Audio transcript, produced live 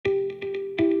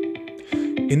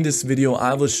In this video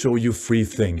I will show you 3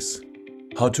 things.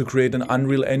 How to create an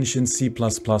Unreal Engine C++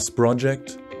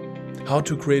 project, how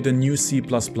to create a new C++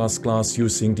 class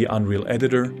using the Unreal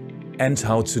Editor, and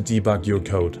how to debug your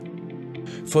code.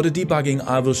 For the debugging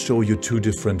I will show you 2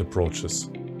 different approaches.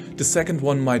 The second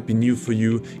one might be new for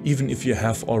you, even if you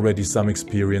have already some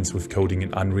experience with coding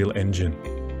in Unreal Engine.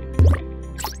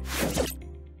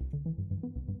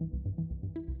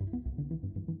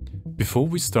 Before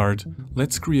we start,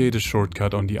 let's create a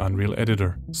shortcut on the Unreal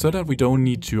Editor, so that we don't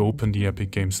need to open the Epic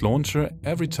Games Launcher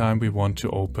every time we want to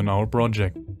open our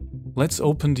project. Let's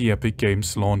open the Epic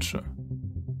Games Launcher.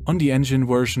 On the engine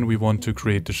version we want to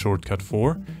create the shortcut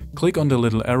for, click on the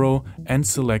little arrow and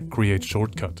select Create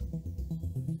Shortcut.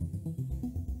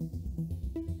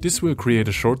 This will create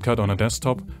a shortcut on a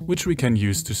desktop, which we can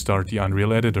use to start the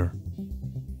Unreal Editor.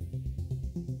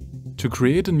 To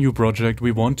create a new project,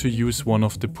 we want to use one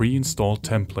of the pre-installed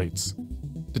templates.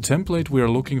 The template we are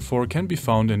looking for can be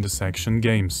found in the section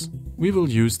Games. We will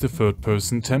use the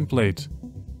third-person template.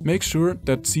 Make sure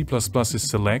that C++ is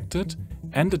selected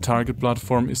and the target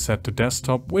platform is set to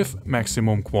desktop with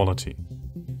maximum quality.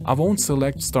 I won't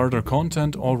select starter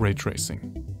content or ray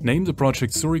tracing. Name the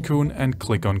project Surikun and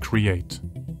click on Create.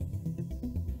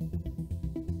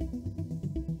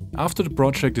 After the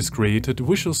project is created,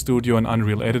 Visual Studio and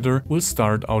Unreal Editor will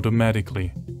start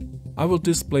automatically. I will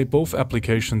display both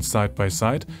applications side by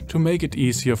side to make it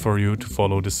easier for you to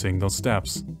follow the single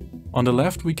steps. On the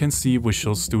left we can see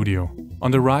Visual Studio.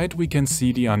 On the right we can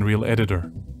see the Unreal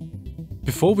Editor.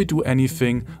 Before we do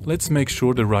anything, let's make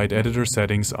sure the right editor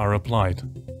settings are applied.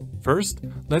 First,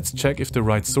 let's check if the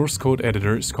right source code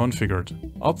editor is configured.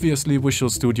 Obviously Visual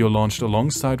Studio launched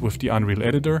alongside with the Unreal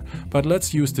Editor, but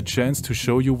let's use the chance to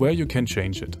show you where you can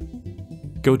change it.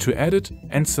 Go to Edit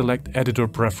and select Editor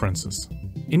Preferences.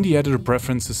 In the Editor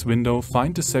Preferences window,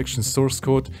 find the section Source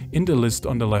Code in the list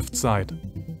on the left side.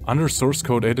 Under Source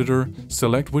Code Editor,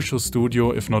 select Visual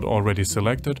Studio if not already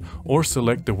selected, or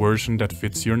select the version that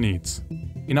fits your needs.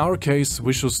 In our case,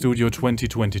 Visual Studio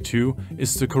 2022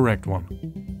 is the correct one.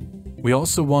 We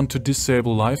also want to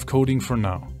disable live coding for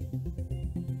now.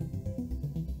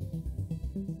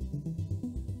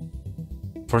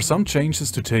 For some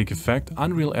changes to take effect,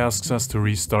 Unreal asks us to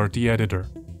restart the editor.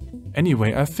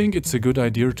 Anyway, I think it's a good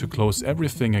idea to close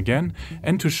everything again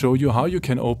and to show you how you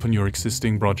can open your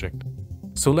existing project.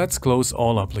 So let's close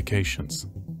all applications.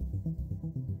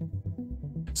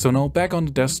 So now back on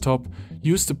the desktop,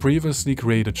 use the previously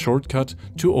created shortcut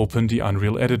to open the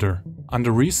Unreal Editor.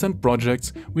 Under Recent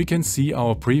Projects, we can see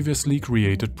our previously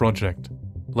created project.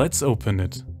 Let's open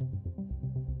it.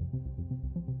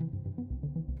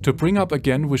 To bring up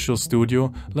again Visual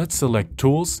Studio, let's select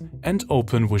Tools and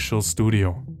open Visual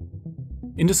Studio.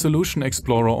 In the Solution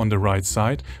Explorer on the right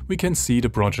side, we can see the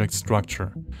project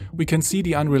structure. We can see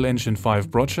the Unreal Engine 5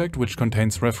 project, which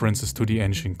contains references to the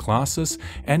engine classes,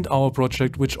 and our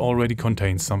project, which already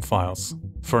contains some files.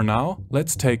 For now,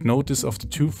 let's take notice of the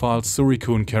 2 files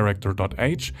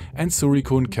surikuncharacter.h and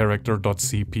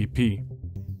surikuncharacter.cpp.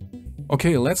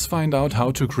 Okay, let's find out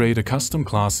how to create a custom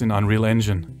class in Unreal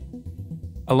Engine.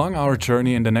 Along our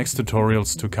journey in the next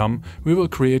tutorials to come, we will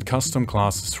create custom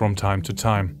classes from time to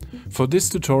time. For this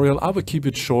tutorial I will keep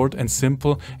it short and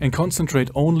simple and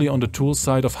concentrate only on the tool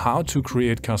side of how to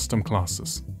create custom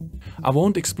classes. I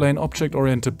won't explain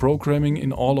object-oriented programming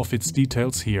in all of its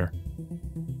details here.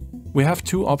 We have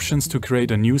 2 options to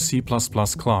create a new C++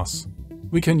 class.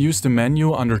 We can use the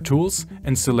menu under Tools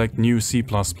and select New C++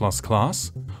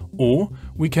 Class, or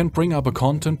we can bring up a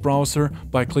content browser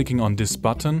by clicking on this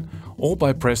button or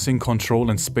by pressing Ctrl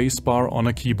and Spacebar on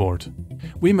a keyboard.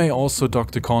 We may also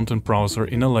dock the content browser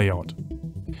in a layout.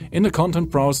 In the content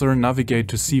browser, navigate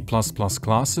to C++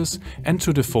 Classes and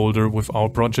to the folder with our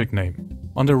project name.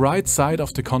 On the right side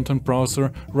of the content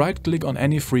browser, right-click on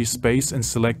any free space and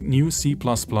select New C++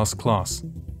 Class.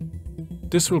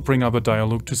 This will bring up a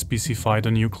dialog to specify the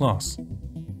new class.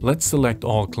 Let's select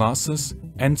all classes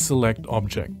and select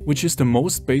Object, which is the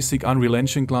most basic Unreal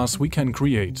Engine class we can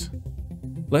create.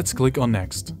 Let's click on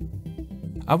Next.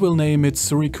 I will name it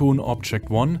Surikun Object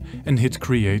 1 and hit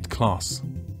Create Class.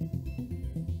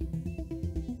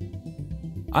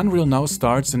 Unreal now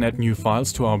starts and adds new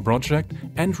files to our project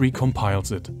and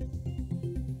recompiles it.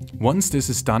 Once this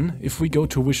is done, if we go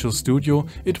to Visual Studio,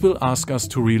 it will ask us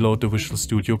to reload the Visual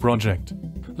Studio project.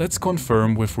 Let's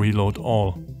confirm with Reload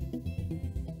All.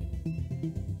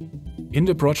 In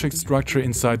the project structure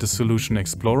inside the Solution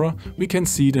Explorer, we can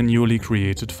see the newly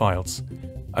created files,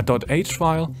 a .h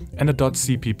file and a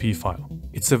 .cpp file.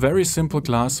 It's a very simple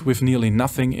class with nearly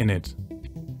nothing in it.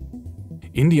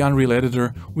 In the Unreal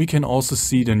Editor, we can also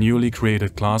see the newly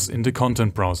created class in the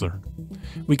content browser.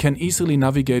 We can easily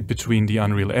navigate between the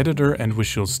Unreal Editor and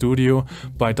Visual Studio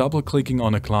by double-clicking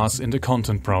on a class in the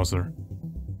content browser.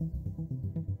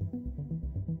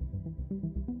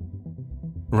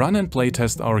 Run and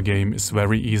playtest our game is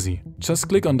very easy. Just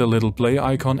click on the little play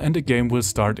icon and the game will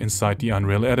start inside the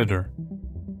Unreal Editor.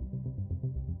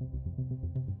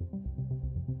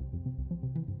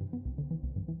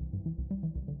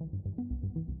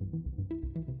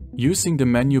 Using the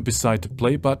menu beside the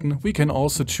play button, we can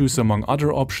also choose among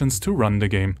other options to run the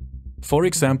game. For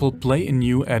example, play in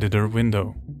new editor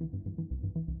window.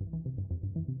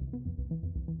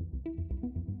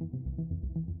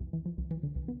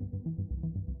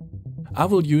 I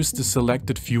will use the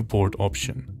selected viewport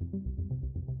option.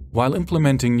 While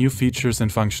implementing new features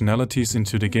and functionalities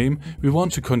into the game, we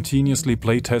want to continuously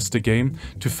playtest the game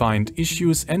to find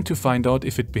issues and to find out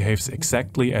if it behaves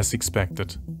exactly as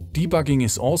expected. Debugging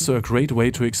is also a great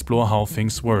way to explore how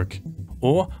things work,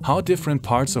 or how different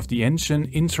parts of the engine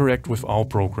interact with our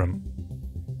program.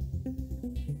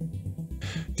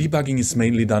 Debugging is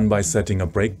mainly done by setting a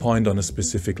breakpoint on a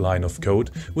specific line of code,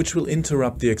 which will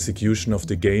interrupt the execution of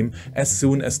the game as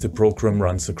soon as the program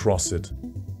runs across it.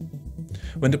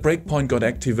 When the breakpoint got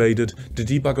activated, the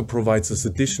debugger provides us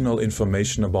additional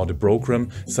information about the program,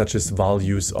 such as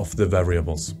values of the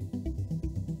variables.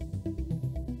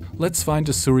 Let's find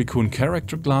the Surikun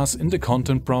character class in the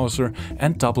content browser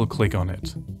and double-click on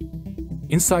it.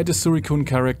 Inside the Surikun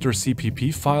character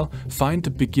CPP file, find the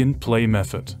begin play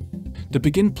method. The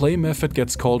begin play method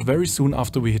gets called very soon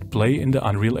after we hit play in the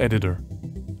Unreal Editor.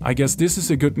 I guess this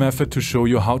is a good method to show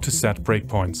you how to set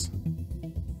breakpoints.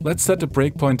 Let's set a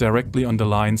breakpoint directly on the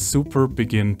line super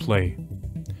begin play.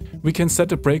 We can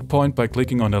set a breakpoint by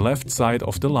clicking on the left side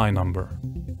of the line number.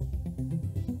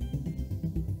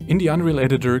 In the Unreal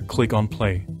Editor, click on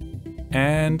play.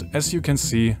 And as you can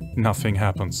see, nothing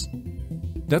happens.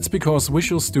 That's because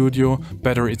Visual Studio,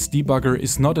 better its debugger,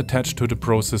 is not attached to the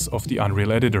process of the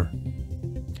Unreal Editor.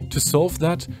 To solve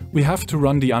that, we have to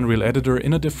run the Unreal Editor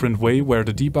in a different way where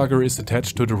the debugger is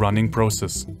attached to the running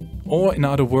process. Or in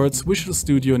other words, Visual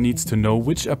Studio needs to know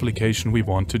which application we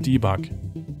want to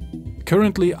debug.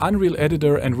 Currently, Unreal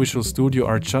Editor and Visual Studio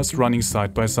are just running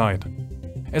side by side.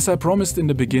 As I promised in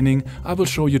the beginning, I will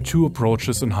show you two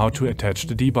approaches on how to attach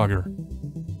the debugger.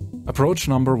 Approach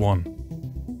number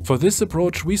 1. For this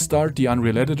approach, we start the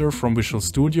Unreal Editor from Visual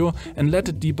Studio and let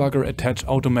the debugger attach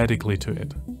automatically to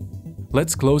it.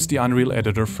 Let's close the Unreal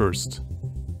Editor first.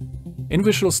 In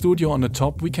Visual Studio on the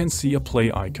top we can see a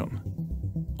play icon.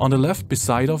 On the left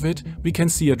beside of it we can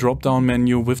see a drop-down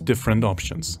menu with different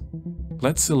options.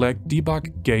 Let's select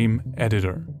Debug Game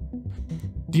Editor.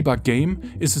 Debug Game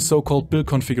is a so-called build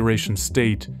configuration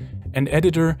state, and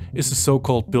Editor is a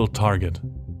so-called build target.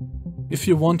 If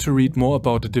you want to read more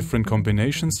about the different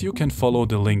combinations, you can follow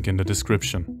the link in the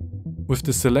description. With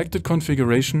the selected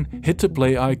configuration, hit the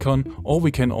play icon, or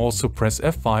we can also press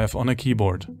F5 on a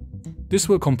keyboard. This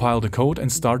will compile the code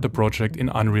and start the project in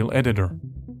Unreal Editor.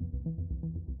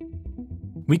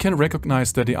 We can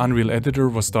recognize that the Unreal Editor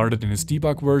was started in its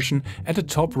debug version at the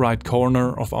top right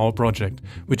corner of our project,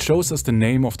 which shows us the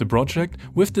name of the project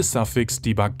with the suffix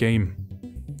debug game.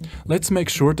 Let's make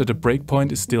sure that the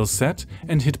breakpoint is still set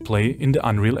and hit play in the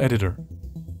Unreal Editor.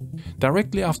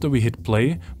 Directly after we hit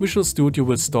play, Visual Studio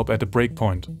will stop at the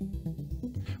breakpoint.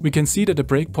 We can see that the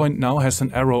breakpoint now has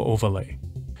an arrow overlay.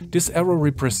 This arrow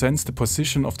represents the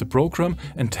position of the program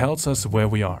and tells us where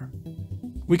we are.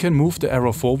 We can move the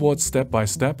arrow forward step by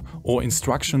step or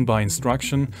instruction by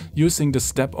instruction using the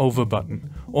step over button,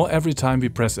 or every time we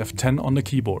press F10 on the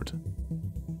keyboard.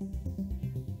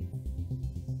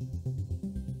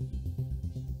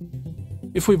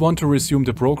 If we want to resume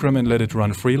the program and let it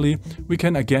run freely, we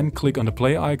can again click on the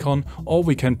play icon, or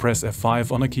we can press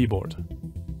F5 on a keyboard.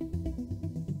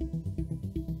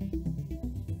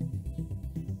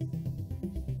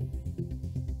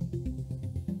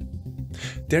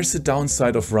 There's a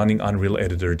downside of running Unreal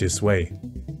Editor this way.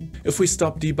 If we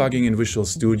stop debugging in Visual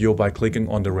Studio by clicking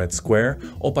on the red square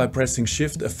or by pressing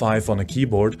Shift F5 on a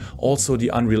keyboard, also the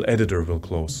Unreal Editor will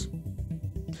close.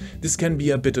 This can be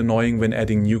a bit annoying when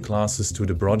adding new classes to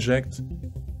the project.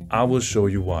 I will show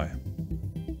you why.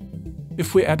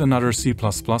 If we add another C++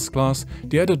 class,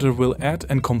 the editor will add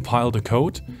and compile the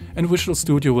code, and Visual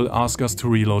Studio will ask us to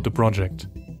reload the project.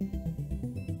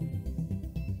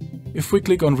 If we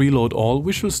click on Reload All,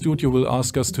 Visual Studio will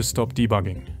ask us to stop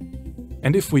debugging.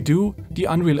 And if we do, the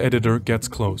Unreal Editor gets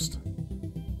closed.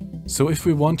 So if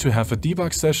we want to have a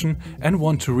debug session and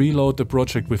want to reload the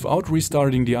project without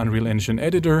restarting the Unreal Engine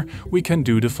editor, we can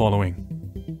do the following.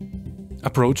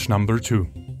 Approach number 2.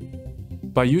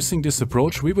 By using this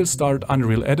approach, we will start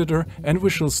Unreal Editor and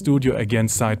Visual Studio again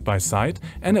side by side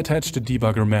and attach the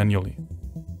debugger manually.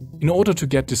 In order to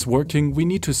get this working, we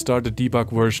need to start the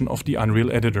debug version of the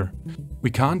Unreal Editor. We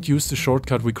can't use the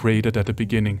shortcut we created at the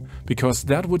beginning, because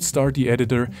that would start the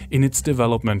editor in its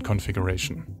development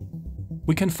configuration.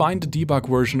 We can find the debug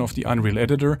version of the Unreal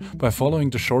Editor by following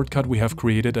the shortcut we have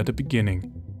created at the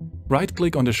beginning.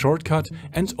 Right-click on the shortcut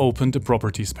and open the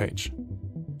Properties page.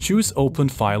 Choose Open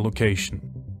File Location.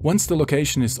 Once the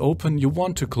location is open, you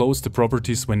want to close the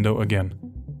Properties window again.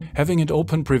 Having it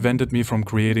open prevented me from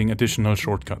creating additional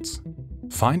shortcuts.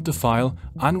 Find the file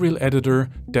Unreal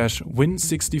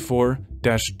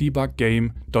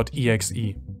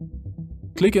Editor-win64-debuggame.exe.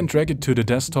 Click and drag it to the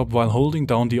desktop while holding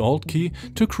down the Alt key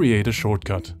to create a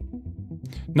shortcut.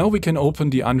 Now we can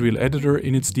open the Unreal Editor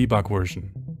in its debug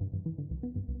version.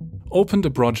 Open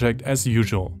the project as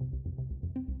usual.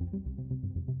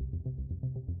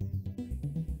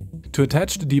 To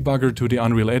attach the debugger to the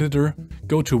Unreal Editor,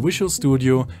 go to Visual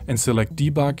Studio and select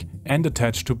Debug and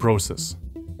Attach to Process.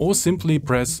 Or simply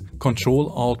press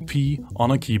Ctrl-Alt-P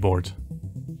on a keyboard.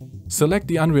 Select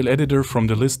the Unreal Editor from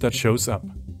the list that shows up.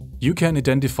 You can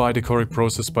identify the correct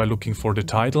process by looking for the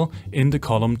title in the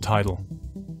column Title.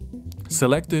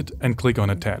 Select it and click on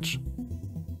Attach.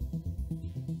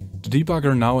 The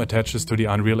debugger now attaches to the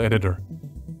Unreal Editor.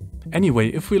 Anyway,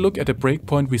 if we look at the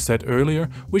breakpoint we set earlier,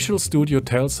 Visual Studio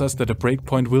tells us that the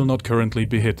breakpoint will not currently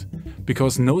be hit,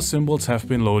 because no symbols have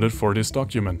been loaded for this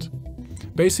document.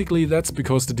 Basically, that's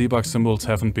because the debug symbols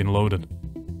haven't been loaded.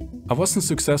 I wasn't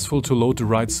successful to load the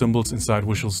right symbols inside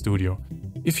Visual Studio.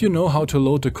 If you know how to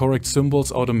load the correct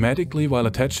symbols automatically while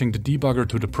attaching the debugger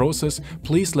to the process,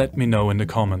 please let me know in the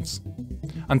comments.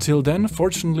 Until then,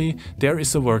 fortunately, there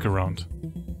is a workaround.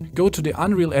 Go to the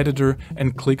Unreal Editor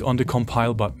and click on the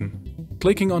Compile button.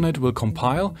 Clicking on it will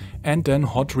compile and then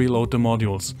hot reload the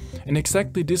modules, and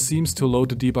exactly this seems to load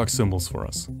the debug symbols for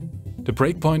us. The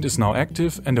breakpoint is now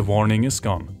active and the warning is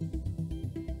gone.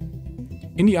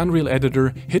 In the Unreal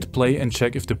Editor, hit play and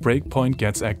check if the breakpoint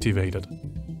gets activated.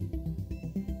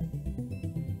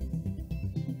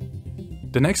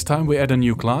 The next time we add a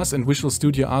new class and Visual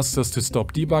Studio asks us to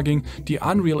stop debugging, the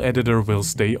Unreal Editor will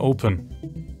stay open.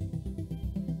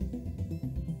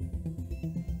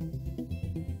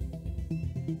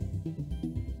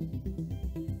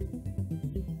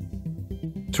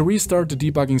 To restart the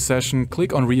debugging session,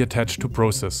 click on Reattach to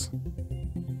Process.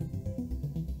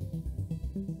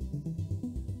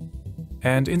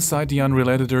 And inside the Unreal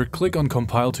Editor, click on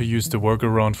Compile to use the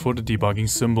workaround for the debugging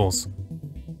symbols.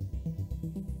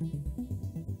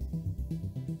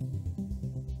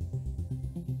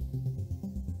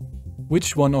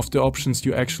 Which one of the options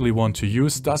you actually want to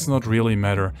use does not really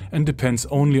matter and depends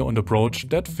only on the approach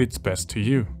that fits best to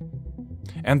you.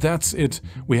 And that's it.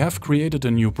 We have created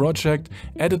a new project,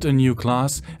 added a new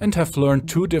class, and have learned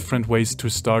 2 different ways to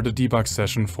start a debug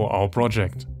session for our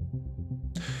project.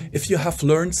 If you have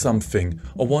learned something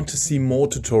or want to see more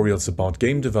tutorials about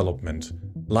game development,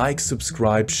 like,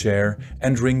 subscribe, share,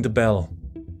 and ring the bell.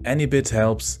 Any bit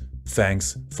helps.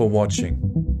 Thanks for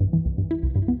watching.